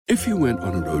If you went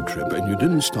on a road trip and you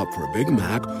didn't stop for a Big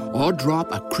Mac or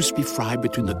drop a crispy fry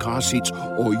between the car seats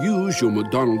or use your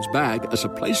McDonald's bag as a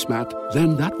placemat,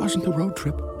 then that wasn't a road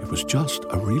trip. It was just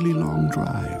a really long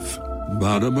drive.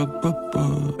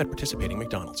 Ba-da-ba-ba-ba. At participating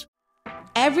McDonald's.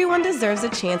 Everyone deserves a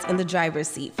chance in the driver's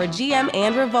seat. For GM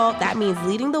and Revolt, that means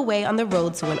leading the way on the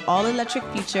road to an all-electric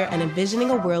future and envisioning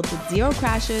a world with zero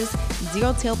crashes,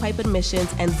 zero tailpipe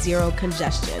emissions, and zero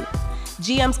congestion.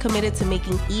 GM's committed to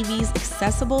making EVs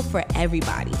accessible for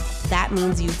everybody. That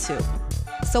means you too.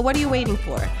 So what are you waiting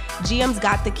for? GM's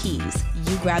got the keys.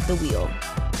 You grab the wheel.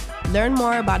 Learn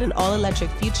more about an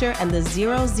all-electric future and the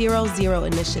 000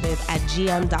 initiative at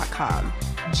gm.com.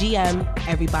 GM,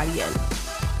 everybody in.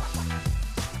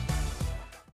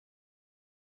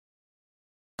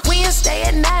 Wednesday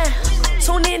at 9.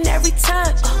 Tune in every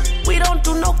time. We don't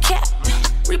do no cap.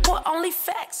 Report only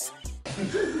facts.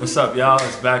 What's up, y'all?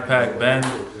 It's Backpack Ben.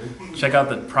 Check out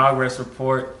the progress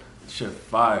report. Shit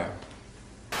fire.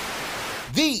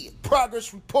 The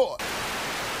Progress Report.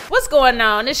 What's going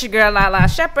on? It's your girl Lala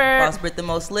Shepherd. Boss Brit the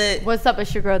most lit. What's up?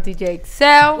 It's your girl DJ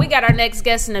Excel. We got our next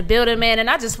guest in the building, man, and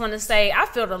I just want to say I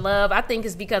feel the love. I think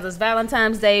it's because it's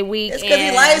Valentine's Day week. It's because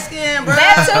he light skinned, bro.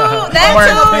 That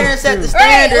too. Parents set the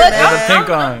standard, right, man.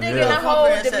 I'm digging the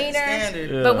whole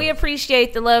demeanor. Yeah. But we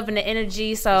appreciate the love and the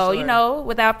energy. So, you know,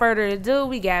 without further ado,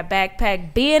 we got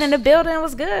Backpack Ben in the building.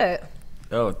 What's good?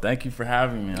 Yo, thank you for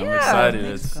having me. I'm Yeah. excited.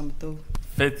 Thanks It's for coming through.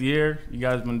 5th year. You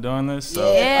guys been doing this,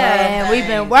 so Yeah. We've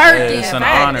been working. it's an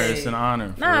facts. honor. It's an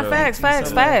honor. for Nah, real.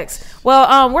 facts.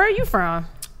 Well, where are you from?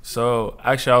 So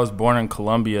actually, I was born in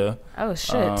Colombia. Oh,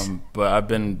 shit. But I've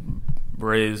been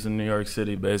raised in New York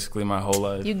City basically my whole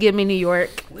life. You give me New York,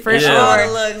 for All sure.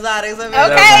 the little exotics. Okay,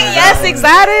 yes,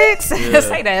 exotics. Yeah.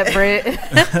 Say that, Britt.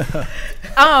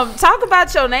 Talk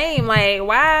about your name. Like,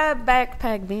 why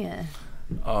Backpack Ben?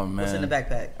 Oh man. What's in the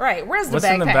backpack? Right, where's the What's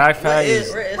backpack? in the backpack? Where Is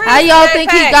is How y'all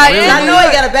think he got Really? in I New know he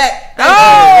York? got a back.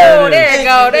 Oh, It there is. you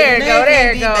go,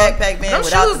 there you go. Backpack man Them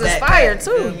without shoes the is backpack. fire, You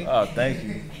too. feel me? Oh, thank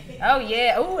you. Oh,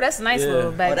 yeah. Oh, that's a nice Yeah.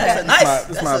 little backpack. Oh, that's a nice.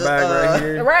 This is my bag right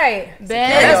here. Right. Ben.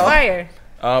 That's Yo. fire.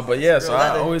 But yeah, so I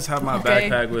leather. always have my Okay.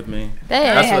 backpack with me.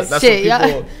 Damn, That's shit, what y'all.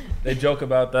 people they joke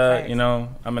about that. You know,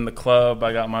 I'm in the club.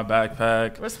 I got my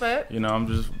backpack. Respect. You know, I'm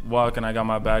just walking. I got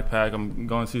my backpack. I'm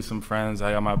going to see some friends.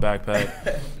 I got my backpack.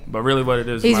 But really, what it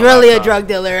is? He's my really laptop. a drug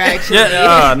dealer, actually.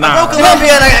 Yeah, From nah.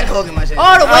 Colombia and I got coke in my shit.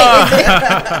 All the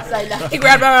way. It's like, no. He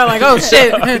grabbed my arm like, oh,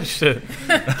 shit. Shit.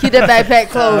 Keep that backpack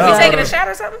closed. You No. y'all. taking a shot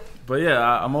or something? But yeah,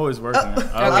 I'm always working.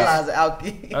 Lala's an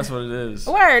alky. That's what it is.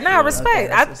 Word, no, Yeah, respect.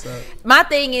 that's what's up. My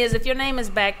thing is, if your name is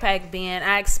Backpack Ben,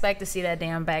 I expect to see that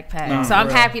damn backpack. So I'm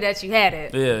happy that you had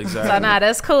it. Yeah, exactly. So nah,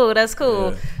 that's cool. That's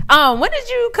cool. When did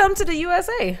you come to the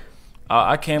USA?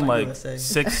 I came like USA.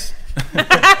 6.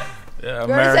 Yeah,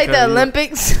 You ever take the yeah.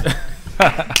 Olympics?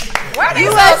 Why they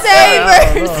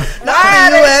USA versus.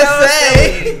 Not the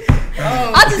USA.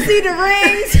 I just see the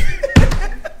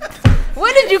rings.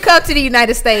 When did you come to the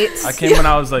United States? I came when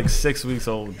I was like 6 weeks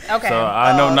old. Okay. So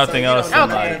I know Oh, so nothing you else don't than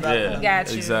know like, about yeah.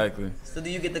 Got you. Exactly. So do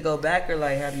you get to go back or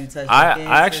like have you touched? I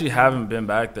actually haven't been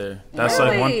back there. That's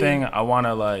like one Really? thing I want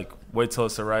to like wait till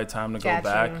it's the right time to go Got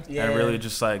back you. Yeah. and really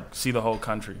just like see the whole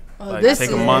country. Like this take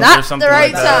a is month not or something the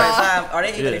right like that. time. Are they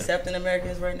even Yeah. accepting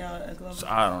Americans right now in Colombia? So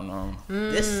I don't know.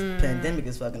 This pandemic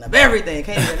is fucking up everything.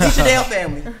 Can't even teach your damn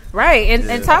family. Right,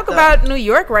 and talk Fucked up. about New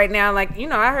York right now. Like, you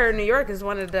know, I heard New York is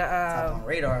one of the on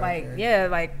radar out like there. yeah,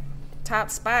 like top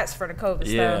spots for the COVID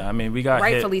Yeah, stuff. I mean we got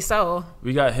Rightfully hit. so.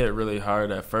 We got hit really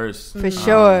hard at first. For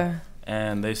sure.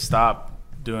 And they stopped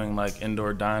doing like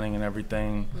indoor dining and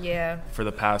everything Yeah. for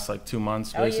the past like 2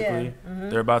 months Oh, yeah. basically.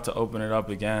 They're about to open it up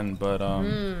again, but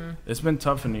it's been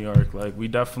tough in New York. Like we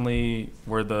definitely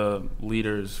were the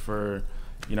leaders for,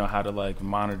 you know, how to like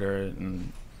monitor it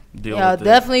and deal Y'all with it.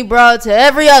 definitely brought it to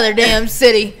every other damn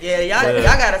city. Yeah, y'all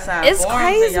gotta sign It's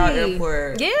forms in y'all crazy.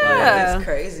 airport. Yeah. Like, it's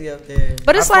crazy up there.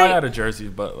 But I it's fly like out of Jersey,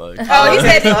 but like oh, he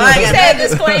said So I ain't got nothing-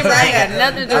 disclaimer. I ain't got I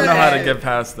nothing to do I with know how that. to get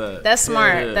past that. That's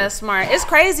smart. Yeah. That's smart. It's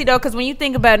crazy though, because when you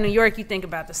think about New York, you think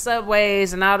about the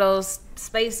subways and all those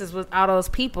spaces with all those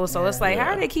people. So it's like,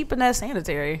 how are they keeping that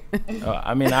sanitary?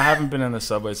 I mean, I haven't been in the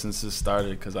subway since it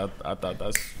started because I thought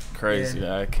that's crazy.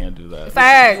 Yeah. I can't do that.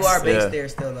 Facts. You are based Yeah. there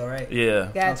still though, right? Yeah.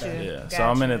 Got Okay. you. Yeah. Got So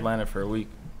I'm in you. Atlanta for a week.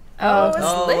 Oh, it's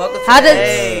Oh, lit. welcome to How the did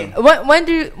Hey.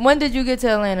 when did you get to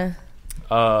Atlanta?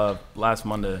 Last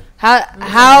Monday. How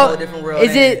whole different world,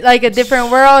 is ain't it like a different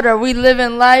world? Are we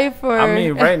living life or? I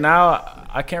mean, right now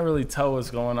I can't really tell what's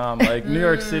going on. Like New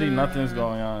York City, nothing's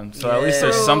going on. So at least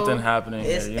there's something happening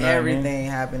It's here. You know everything what I mean?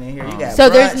 happening here. You got So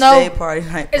there's brunch, no- day party,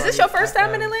 night Is this party, your first time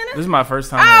in Atlanta? Atlanta? This is my first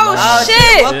time. Oh, in Atlanta.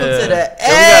 shit. Welcome to the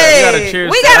So A. we gotta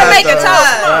cheers. We gotta to make a that,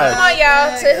 toast. though. Come on,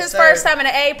 y'all. To Yes, his sir. first time in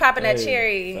the A, popping that Hey,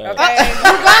 cherry. right. Okay.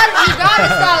 You gotta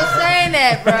stop saying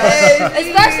that, bro.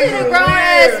 Especially the grown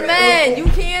ass man. You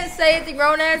can't say it to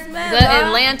grown ass men. The dog.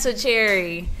 Atlanta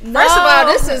cherry. No. First of all,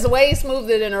 this is way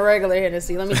smoother than a regular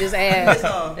Hennessy. Let me just add.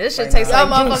 This shit tastes Y'all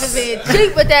like motherfuckers juice. being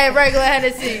cheap with that regular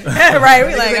Hennessy. Right,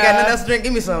 we Niggas like, ain't got nothing else to drink.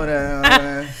 Give me some of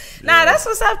that. nah, that's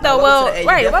what's up though. Welcome Well, to the A. You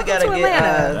right, definitely welcome to gotta get,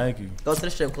 Atlanta. Thank you. Go to the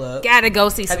strip club. Gotta go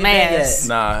see Have some you been ass. yet?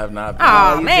 Nah, I have not been.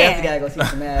 Aw, You man. definitely gotta go see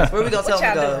some ass. Where we gonna tell What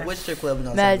them to y'all go? doing? Which strip club we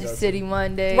gonna Magic tell them City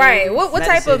Monday. Right. What Magic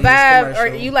type of City is vibe? Or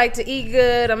commercial. you like to eat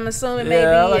good? I'm assuming maybe. Yeah,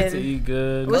 I like and to eat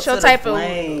good. What's Go your to the type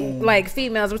flame. of like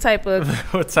females? What type of?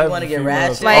 What type You want to of get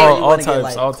females? ratchet? Like- or all you want to types, get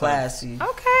like all types. classy?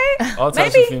 Okay. All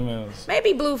types Maybe- of females.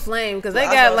 Maybe Blue Flame because they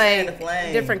That's got what I'm saying, like the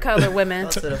flame. different colored women. Go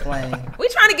to the flame. We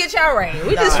trying to get y'all right.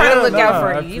 We just Nah, trying to look Nah, out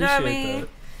for I you. You know what I appreciate mean?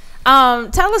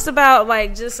 that. Tell us about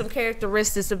like just some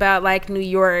characteristics about like New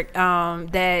York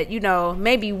that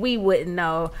maybe we wouldn't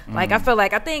know. Like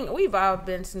I think we've all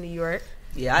been to New York.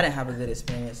 Yeah, I didn't have a good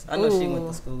experience. I know she went Ooh.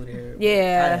 to school there. but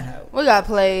Yeah. I didn't have. We got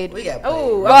played. We got played.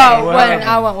 Oh, Well, What when happened?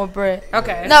 I went with Britt.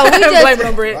 okay. No, we just blame it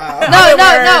on Brit. No.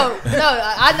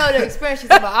 I know the experience she's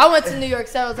talking about. I went to New York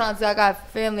several times. So I got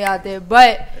family out there,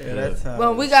 but Yeah, that time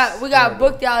when we was got horrible.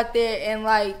 booked out there, and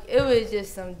like it was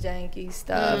just some janky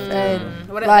stuff, and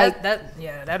What, like that'd make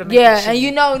yeah, it and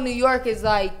shitty. New York is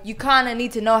like you kind of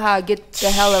need to know how to get the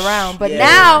hell around. But Yeah.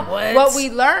 now, What? what we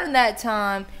learned that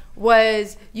time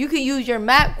was you can use your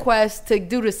MapQuest to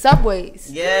do the subways.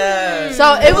 Yeah.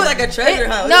 So it was like a treasure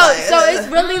hunt. No, Like, so it's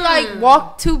really like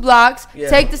walk 2 blocks, Yeah.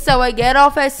 take the subway, get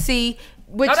off at C.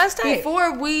 Which Oh, that's tight.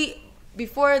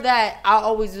 before that, I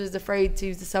always was afraid to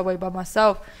use the subway by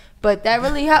myself. But that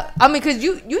really helped. I mean, because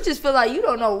you just feel like you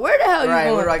don't know where the hell you're right.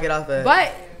 going. Where do I get off at?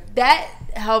 But that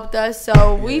helped us,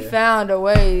 so we Yeah. found a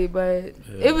way. But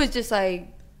it was just like,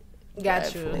 got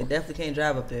They you. definitely can't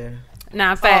drive up there.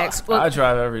 Nah, facts. I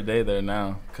drive every day there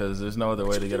now because there's no other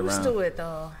way to get used around. to it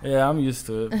though. Yeah, I'm used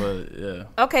to it, but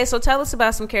yeah. Okay, so tell us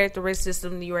about some characteristics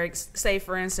of New York. Say,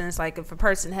 for instance, like if a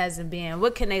person hasn't been,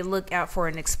 what can they look out for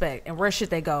and expect, and where should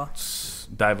they go?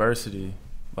 Diversity.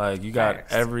 Like you got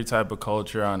Facts. every type of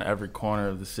culture on every corner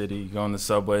of the city. You go on the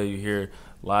subway, you hear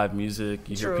live music,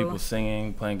 you True. hear people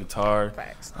singing, playing guitar.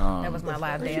 Facts. Um, That was my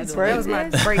live dance. doing? That was my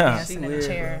break dancing in the weird,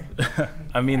 chair.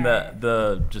 I mean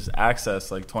the just access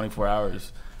like 24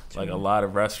 hours. Like a lot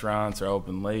of restaurants are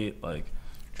open late, like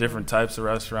different types of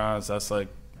restaurants. That's like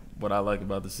what I like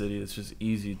about the city. It's just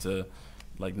easy to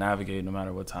like navigate no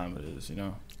matter what time it is,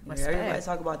 Yeah, Respect. everybody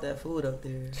talk about that food up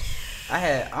there.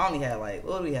 I only had like,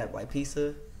 what do we have? Like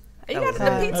pizza. You That got was the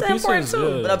it. pizza That pizza important is too.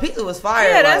 good. But the pizza was fire.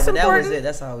 Yeah, like, that's but that was important. it.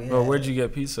 That's all we had. But where'd you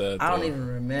get pizza at? I don't though? even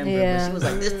remember. Yeah. But she was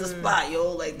like, "This the spot,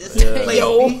 yo. Like this Yeah. is the place."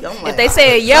 Yo. I'm like, If they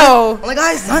say yo, I'm like,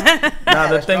 guys, son. Nah,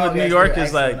 the thing with strong New ass York New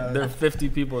is like accent, there are 50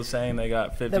 people saying they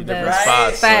got 50 The different best.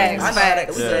 spots. so- Facts. I know that.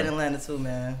 We Yeah. did that in Atlanta too,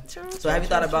 man. True, So have you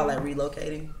thought about like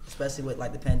relocating, especially with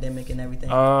like the pandemic and everything?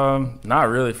 Not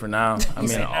really for now. I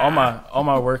mean, all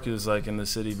my work is like in the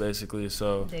city basically.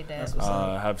 So That's what's up.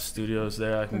 I have studios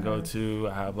there I can go to.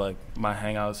 I have like my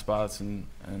hangout spots and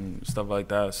stuff like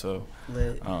that. So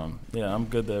Lit. yeah, I'm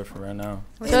good there for right now.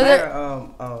 And So you're, there- I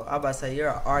was about to say you're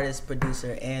an artist,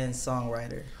 producer, and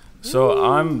songwriter. So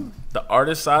I'm the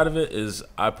artist side of it is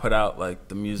I put out like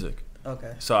the music.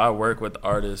 Okay. So I work with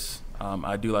artists.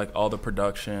 I do like all the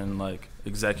production, like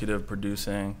executive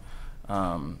producing,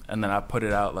 and then I put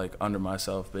it out like under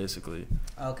myself basically.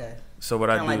 Okay. So what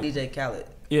Kind I of do, like DJ Khaled.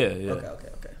 yeah,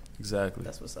 Okay. exactly.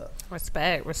 That's what's up.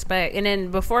 respect. And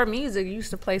then before music, you used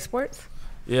to play sports.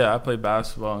 Yeah, I played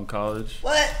basketball in college.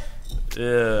 What?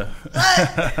 Yeah.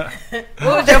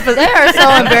 What was your they are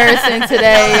so embarrassing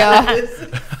today, y'all.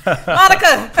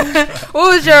 Monica?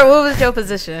 What was your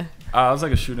position? I was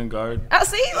like a shooting guard. Oh,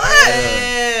 see, look.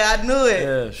 Yeah, I knew it.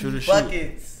 Yeah, shooter shoot.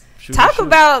 Buckets. Shooter, Talk shoot.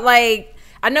 about like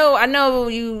I know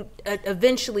you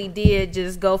eventually did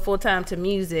just go full time to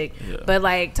music, Yeah. but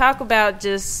like talk about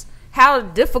just how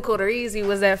difficult or easy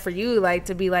was that for you, like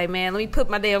to be like, man, let me put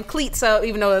my damn cleats up,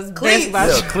 even though it's Cleats?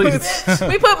 basketball Yeah, shoes. cleats. Let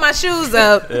me put my shoes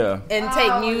up Yeah. and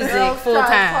take music full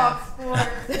time.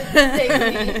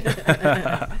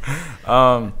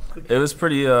 It was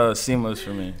pretty seamless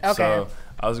for me. Okay. So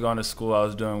I was going to school, I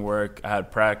was doing work, I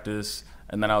had practice,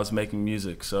 and then I was making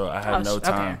music. So I had no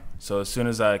time. okay. So as soon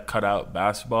as I cut out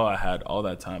basketball, I had all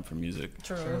that time for music.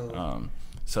 True.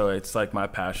 So it's like my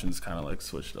passions kind of like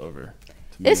switched over. To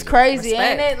It's music. crazy,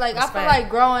 Respect. ain't it? Like I feel Respect. like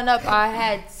growing up, I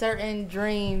had certain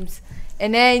dreams,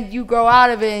 and then you grow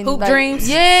out of it. And Hoop like, dreams?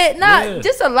 Yeah,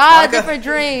 just a lot of different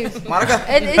dreams.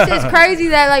 And it's just crazy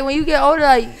that like when you get older,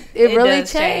 like it really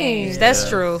does changed. That's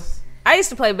true. I used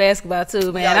to play basketball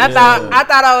too, man. Yeah, I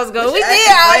thought I was good. We did.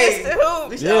 I used to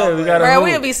hoop. Yeah, we got to Bro, hoop.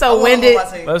 we'd be so winded.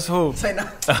 Let's hoop.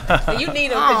 You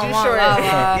need them because you short.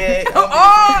 Yeah,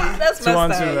 Oh, that's 2 on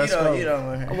messed 2. up. Let's go. you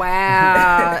don't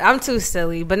Wow, I'm too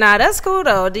silly, but nah, that's cool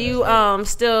though. Do you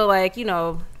still like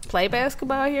play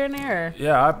basketball here and there?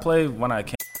 Yeah, I play when I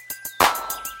can.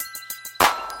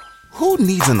 Who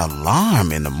needs an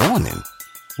alarm in the morning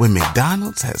when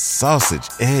McDonald's has sausage,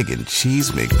 egg, and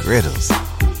cheese McGriddles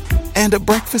and a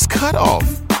breakfast cutoff?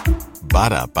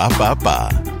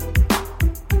 Ba-da-ba-ba-ba.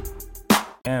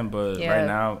 But Yeah. right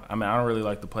now, I mean, I don't really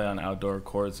like to play on outdoor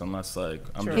courts unless like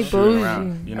I'm He just shooting bougie.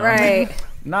 around. You know what I mean? Right.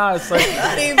 Nah, it's like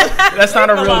that's not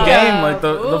a real game. Like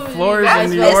the floors in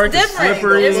New It's York is different.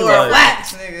 slippery. It's Like,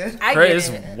 wax, nigga. I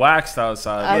crazy. get It's it. waxed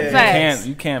outside. Like, Facts.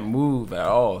 you can't move at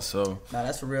all. So Nah,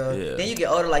 that's for real. Yeah. Then you get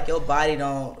older, like your body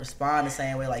don't respond the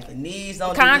same way. Like your knees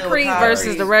don't. do good with Concrete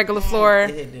versus the regular floor. It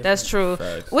hit different. That's true.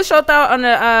 Facts. What's your thought on the?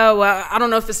 Well, I don't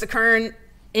know if it's the current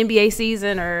NBA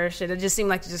season or should it just seem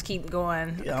like to just keep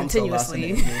going Yeah, I'm so lost in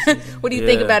continuously? the NBA season. What do you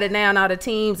think Yeah. about it now? Now the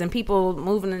teams and people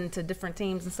moving into different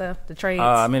teams and stuff. The trades.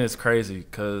 I mean, it's crazy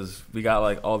because we got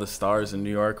like all the stars in New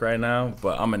York right now,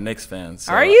 but I'm a Knicks fan.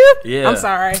 So, Are you? Yeah. I'm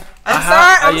sorry.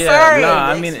 I'm sorry. Nah,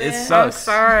 I mean, it sucks.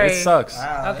 I'm sorry. It sucks.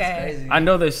 Wow, Okay. that's crazy. I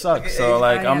know they suck, so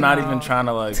like I'm not know. even trying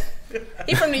to like.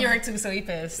 He from New York too, so he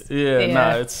pissed. Yeah,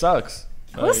 nah, it sucks.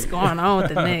 What's Like, going on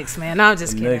with the Knicks, man? No, I'm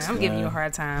just kidding. Knicks, I'm giving you a man.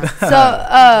 hard time.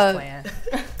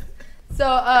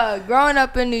 So growing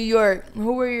up in New York,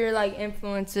 who were your like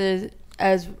influences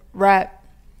as rap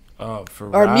for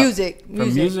or rap, music? For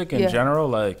music in yeah. general,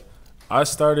 like I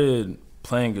started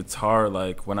playing guitar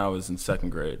like when I was in 2nd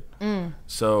grade.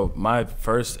 So my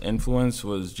first influence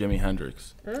was Jimi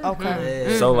Hendrix. Okay.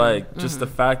 Yeah. So like just the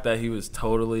fact that he was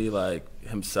totally like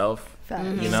himself, He you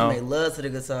used to know, make love to the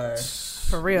guitar.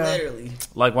 For real. Literally.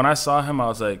 like when I saw him, I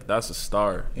was like, that's a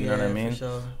star. You know what I Yeah, mean?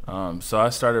 for sure. So I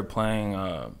started playing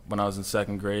when I was in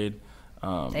 2nd grade.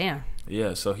 Damn.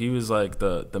 Yeah, so he was like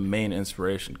the main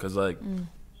inspiration because like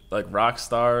rock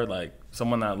star, like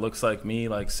someone that looks like me,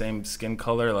 like same skin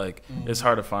color, like it's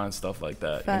hard to find stuff like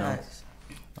that, you know. Facts.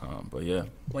 But yeah,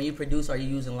 When you produce, are you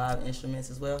using live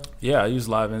instruments as well? yeah, I use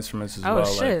live instruments as Oh, well.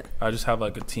 shit. Like I just have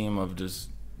like a team of just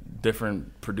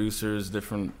different producers,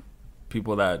 different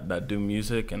people that do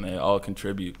music, and they all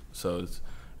contribute. So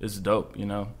it's dope, you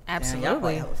know. Damn, y'all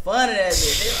probably Absolutely. having fun in that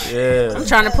bitch. Yeah, I'm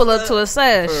trying to pull up to a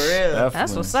sesh. For real. definitely.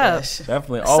 That's what's up.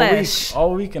 Definitely Sesh.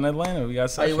 all week in Atlanta. We got Are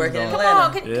sessions you working in going. Come on,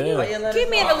 Atlanta? can you Yeah. keep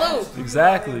me in the loop?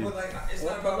 Exactly. It's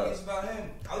not about me, it's about him.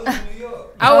 I live in New York.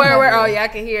 Oh, where? Oh, yeah, I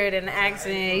can hear it in the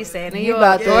accent. He said New He York.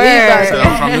 about to- he Word. about So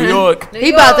I'm from New York. He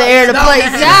about to air the place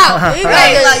out. He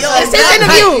Right, about like, to- yo, It's his that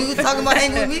interview. hype, You talking about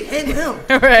hanging with me? Hang with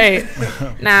him.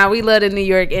 Right. Nah, we love the New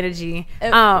York energy.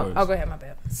 Oh, go ahead, my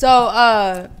bad.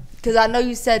 So, because I know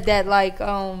you said that, like,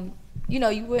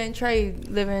 you wouldn't trade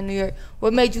living in New York.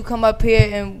 What made you come up here,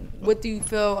 and what do you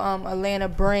feel Atlanta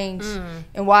brings,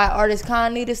 and why artists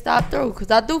kind of need to stop through?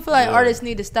 Because I do feel like artists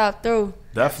need to stop through.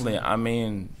 Definitely. I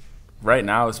mean, right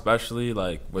now, especially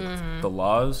like with the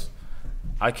laws,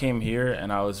 I came here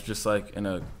and I was just like in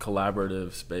a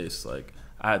collaborative space. Like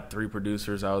I had 3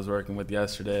 producers I was working with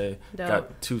yesterday. Dope.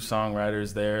 Got 2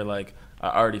 songwriters there. Like I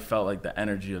already felt like the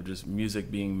energy of just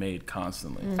music being made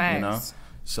constantly. You know, Facts.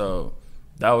 so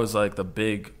that was like the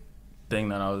big thing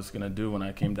that I was gonna do when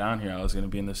I came down here. I was gonna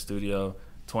be in the studio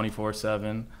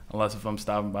 24/7, unless if I'm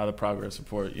stopping by the progress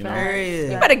report. You know.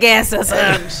 You better gas us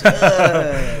up.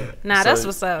 Nah, that's So,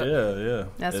 what's up. Yeah.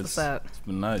 That's what's up. It's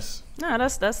been nice. No,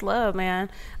 that's love, man.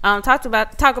 Talk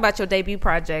about your debut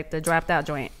project, the Dropped Out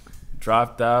joint.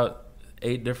 Dropped out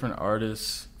 8 different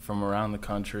artists from around the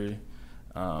country,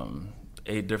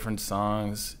 8 different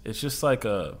songs. It's just like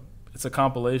it's a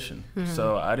compilation.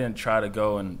 So I didn't try to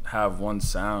go and have one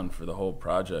sound for the whole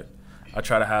project. I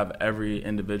try to have every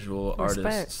individual Respect.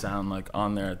 artist sound like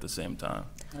on there at the same time.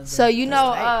 So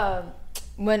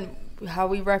how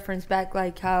we reference back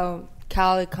like how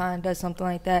Khaled kind of does something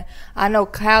like that. I know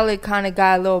Khaled kind of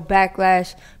got a little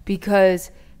backlash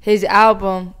because his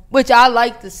album, which I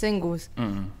like the singles,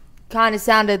 kind of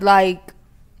sounded like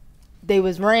they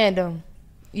was random.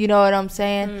 You know what I'm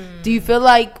saying? Do you feel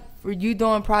like for you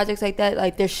doing projects like that,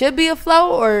 like there should be a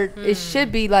flow, or it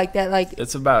should be like that? Like,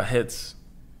 It's about hits.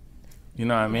 You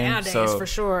know what I mean? Nowadays, So for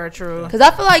sure, true. because I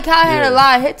feel like Khaled had a Yeah.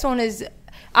 lot of hits on his.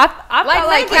 I felt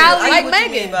like Khaled, I get what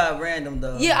you mean by random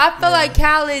though. yeah, I feel like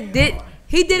Khaled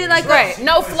He did it like right.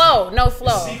 No flow.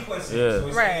 Sequencing. So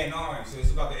it's Right. A&R. So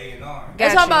it's about the A&R.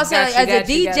 That's what I'm about saying. Like, as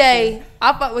a DJ,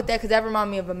 I fuck with that because that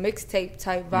remind me of a mixtape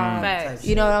type vibe.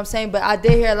 You know what I'm saying? But I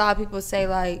did hear a lot of people say,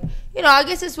 like, you know, I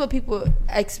guess it's what people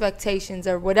expectations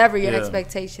or whatever your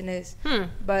expectation is.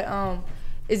 But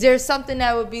is there something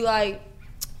that would be like,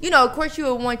 you know, of course you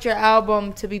would want your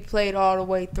album to be played all the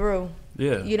way through.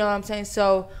 Yeah. You know what I'm saying?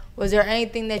 So was there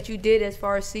anything that you did as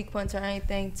far as sequence or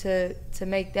anything to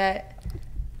make that?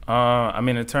 I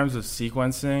mean, in terms of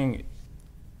sequencing,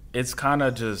 it's kind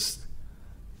of just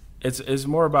it's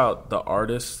more about the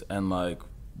artist and like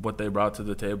what they brought to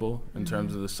the table in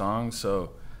terms of the song.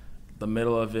 So the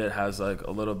middle of it has like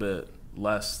a little bit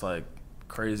less like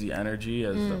crazy energy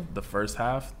as the first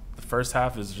half. The first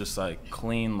half is just like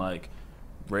clean like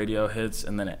radio hits,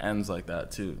 and then it ends like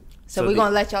that too. So we're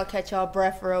gonna let y'all catch y'all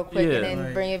breath real quick and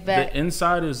then bring it back. The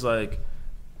inside is like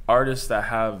artists that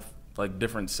have like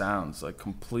different sounds, like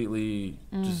completely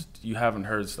just you haven't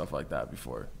heard stuff like that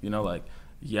before. You know, like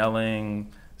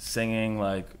yelling, singing,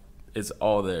 like it's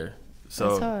all there.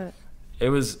 So it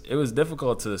was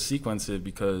difficult to sequence it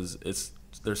because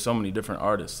there's so many different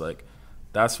artists. Like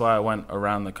that's why I went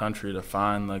around the country to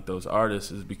find like those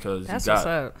artists, is because you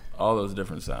got all those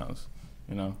different sounds.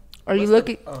 You know. Are you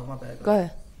looking? Oh, my bad. Go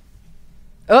ahead.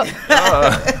 Oh.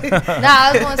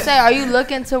 I was gonna say, are you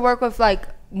looking to work with like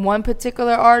one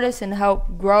particular artist and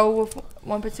help grow with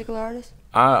one particular artist?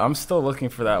 I'm still looking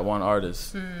for that one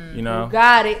artist. You know,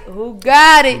 Who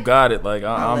got it? Like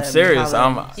I'm serious.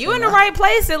 You in the right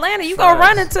place, Atlanta. You gonna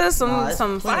run into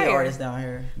some fire artists down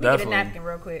here. We get a napkin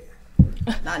real quick.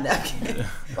 Not napkin.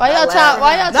 Why y'all talk?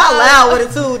 Not loud with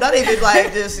it too. Not even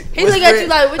like just. He look at you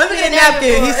like, let me get a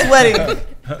napkin. He's sweating.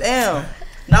 Damn.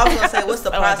 Now I was gonna say, what's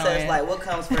the process? Like, what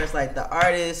comes first? Like the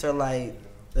artist or like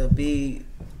the beat,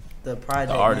 the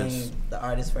project name, the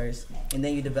artist first, and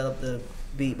then you develop the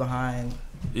beat behind.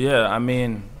 Yeah, I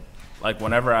mean, like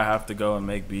whenever I have to go and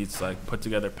make beats, like put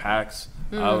together packs,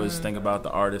 I always think about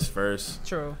the artist first.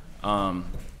 True.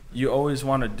 You always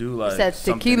want to do like that's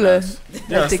something tequila.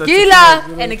 That's tequila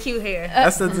and the cute hair.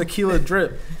 That's the tequila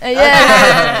drip.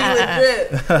 Yeah.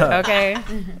 Tequila drip. Okay.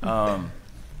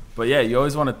 But yeah, you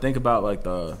always want to think about like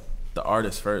the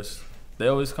artist first. They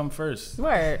always come first.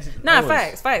 Word. Nah,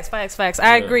 facts.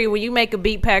 I agree. When you make a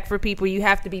beat pack for people, you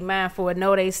have to be mindful of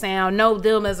know they sound, know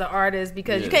them as an artist,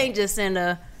 because you can't just send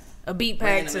a beat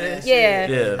pack to like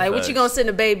facts. What you gonna send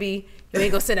a Baby? You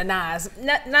ain't gonna send a Nas.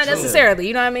 Not necessarily,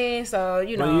 you know what I mean? So,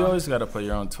 you know. But you always gotta put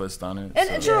your own twist on it.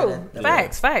 And true.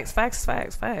 Facts.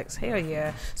 Hell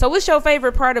yeah. So what's your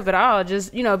favorite part of it all?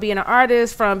 Just, you know, being an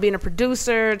artist, from being a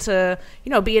producer to, you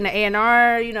know, being an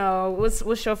A&R, you know,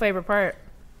 what's your favorite part?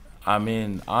 I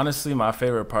mean, honestly, my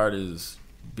favorite part is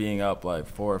being up like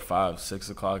 4 or 5, 6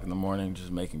 o'clock in the morning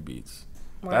just making beats.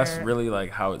 Word. That's really like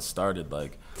how it started.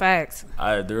 Like facts.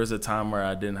 There was a time where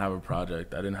I didn't have a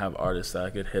project. I didn't have artists that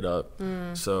I could hit up.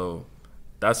 So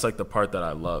that's like the part that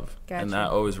I love. Gotcha. And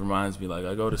that always reminds me, like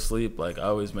I go to sleep, like I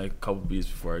always make a couple beats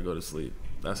before I go to sleep.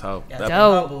 That's how.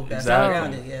 Dope.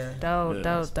 Exactly.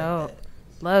 Dope.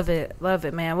 Love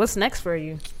it, man. What's next for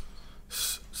you?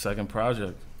 Second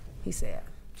project. He said.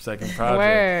 Second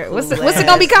project. Word. What's it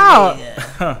gonna be called?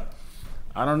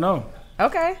 I don't know.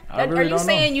 Okay. Are you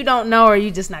saying you don't know, or are you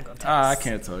just not gonna tell us? I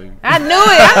can't tell you. I knew it.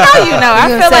 I know you know. I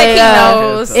feel like he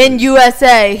knows. In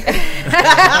USA.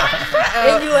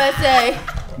 In USA.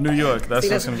 New York. That's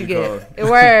what's gonna be called.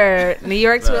 Word. New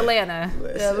York to Atlanta.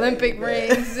 The Olympic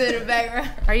rings in the background.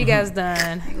 Are you guys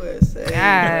done? USA.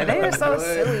 God, they are so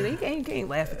silly. You can't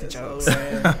laugh at the jokes.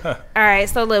 All right.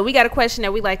 So look, we got a question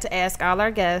that we like to ask all our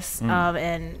guests,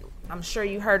 and I'm sure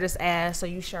you heard us ask, so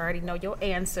you should already know your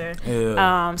answer.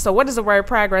 Yeah. So what does the word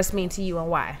progress mean to you, and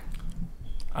why?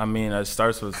 I mean, it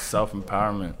starts with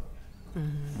self-empowerment.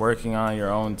 Working on your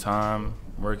own time,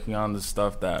 working on the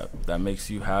stuff that makes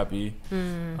you happy.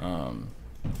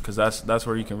 Because that's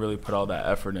where you can really put all that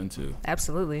effort into.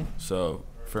 Absolutely. So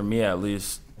for me, at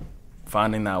least,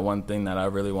 finding that one thing that I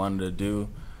really wanted to do,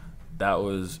 that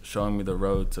was showing me the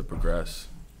road to progress.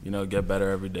 You know, get better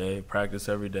every day, practice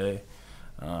every day.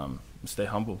 Stay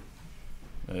humble.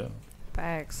 Yeah.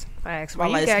 Facts. My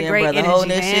light skin brother holding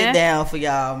this shit down for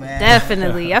y'all, man.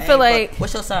 Definitely. I feel like.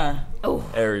 What's your sign?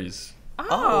 Aries.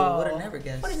 Oh, would have never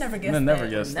guessed. Never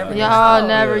guessed that. Y'all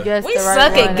never guessed. We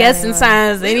suck at guessing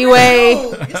signs anyway.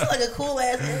 You're like a cool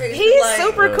ass Aries. He's like,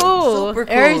 super cool. Super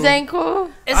cool. Aries ain't cool.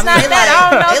 It's not that. I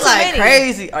don't know. They like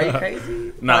crazy. Are you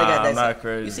crazy? Nah, I'm not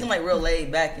crazy. You seem like real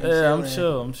laid back. And yeah, I'm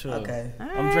chill. Okay.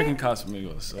 I'm drinking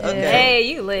Casamigos. So. Okay.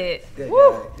 Hey, you lit. Good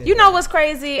you know what's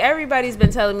crazy? Everybody's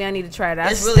been telling me I need to try that.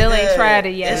 I still ain't tried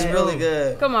it yet. It's really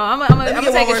good. Come on, I'm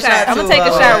gonna take a shot. I'm gonna take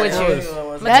a shot with you.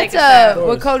 That's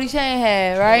what Cody Shane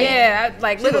had, right? Yeah,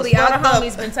 literally all the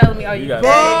homies been telling me, all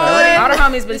the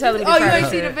homies been telling me to try you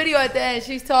ain't see the video at the end.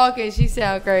 She's talking. She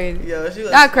sound crazy. Yo, she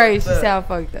was not crazy. She sound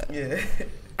fucked up. Yeah.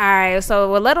 All right,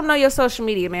 so let them know your social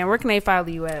media, man. Where can they follow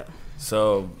you at?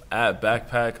 So at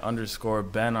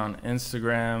backpack_Ben on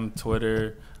Instagram,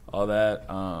 Twitter, all that.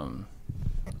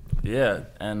 Yeah,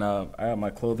 and I have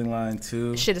my clothing line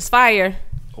too. Shit is fire.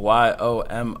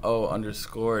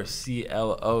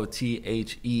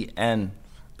 YOMO_CLOTHEN.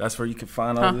 That's where you can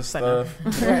find all this stuff.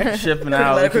 Shipping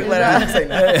out. Start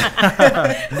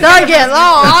getting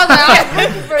long.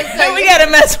 We gotta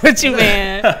mess with you,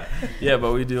 man. Yeah,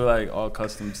 but we do like all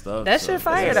custom stuff. That shit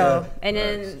fire though. And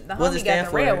then the homie got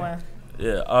the red one.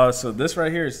 Yeah. So this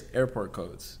right here is airport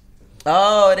codes.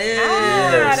 Oh, it is.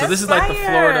 Yeah. So this is like the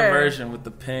Florida version with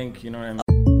the pink. You know what I mean?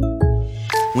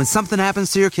 When something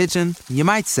happens to your kitchen, you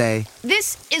might say,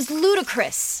 "This is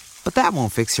ludicrous." But that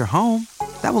won't fix your home.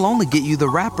 That will only get you the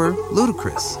rapper,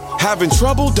 Ludacris. Having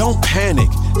trouble? Don't panic.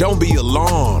 Don't be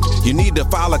alarmed. You need to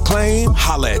file a claim?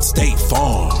 Holla at State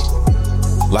Farm.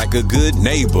 Like a good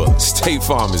neighbor, State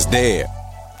Farm is there.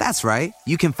 That's right.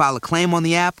 You can file a claim on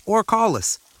the app or call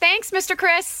us. Thanks, Mr.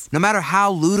 Chris. No matter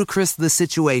how ludicrous the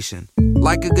situation,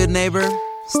 like a good neighbor,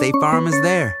 State Farm is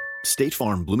there. State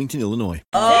Farm, Bloomington, Illinois.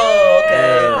 Oh,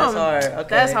 okay. That's hard. Okay.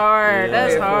 That's hard. Yeah.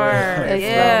 That's hard.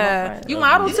 Yeah. You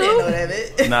model too? Didn't know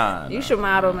that, Nah. You should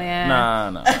model, man.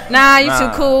 Nah, you too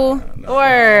cool.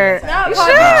 Or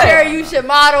you should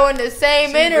model in the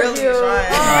same interview.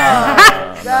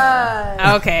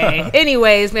 Okay.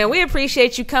 Anyways, man, we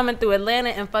appreciate you coming through Atlanta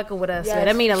and fucking with us, man.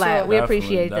 That mean a lot. We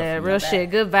appreciate that. Real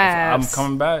shit. Good vibes. I'm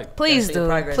coming back. Please do.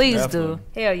 Please do.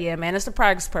 Hell yeah, man. It's the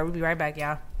Progress Report. We'll be right back,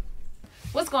 y'all.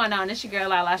 What's going on? It's your girl,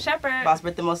 Lala Shepherd. Boss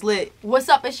Brit the most lit. What's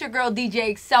up? It's your girl, DJ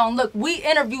Excel. And look, we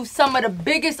interview some of the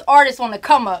biggest artists on the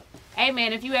come up. Hey,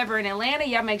 man, if you ever in Atlanta,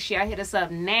 y'all make sure y'all hit us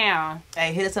up now.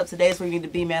 Hey, hit us up today. It's where you need to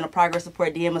be, man. The Progress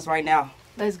Report. DM us right now.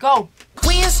 Let's go.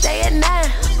 Wednesday at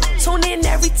 9. Tune in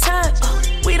every time.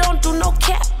 We don't do no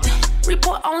cap.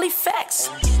 Report only facts.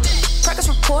 Progress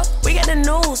Report. We got the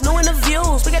news, new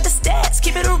interviews. We got the stats.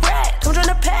 Keep it a rack. Come join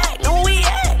the pack. Know where we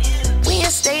at.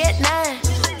 Wednesday at 9.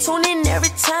 Tune in every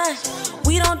time.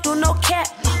 We don't do no cap.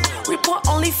 Report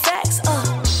only facts.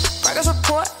 Progress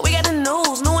Report. We got the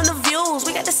news, new interviews.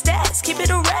 We got the stats. Keep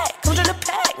it a rack. Come join the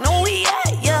pack. Know where we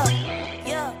at. Yeah.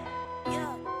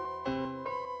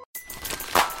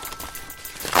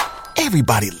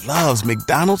 Everybody loves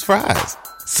McDonald's fries.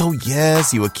 So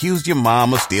yes, you accused your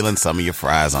mom of stealing some of your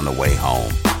fries on the way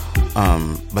home.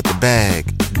 But the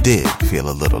bag did feel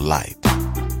a little light.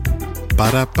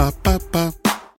 Ba-da-ba-ba-ba.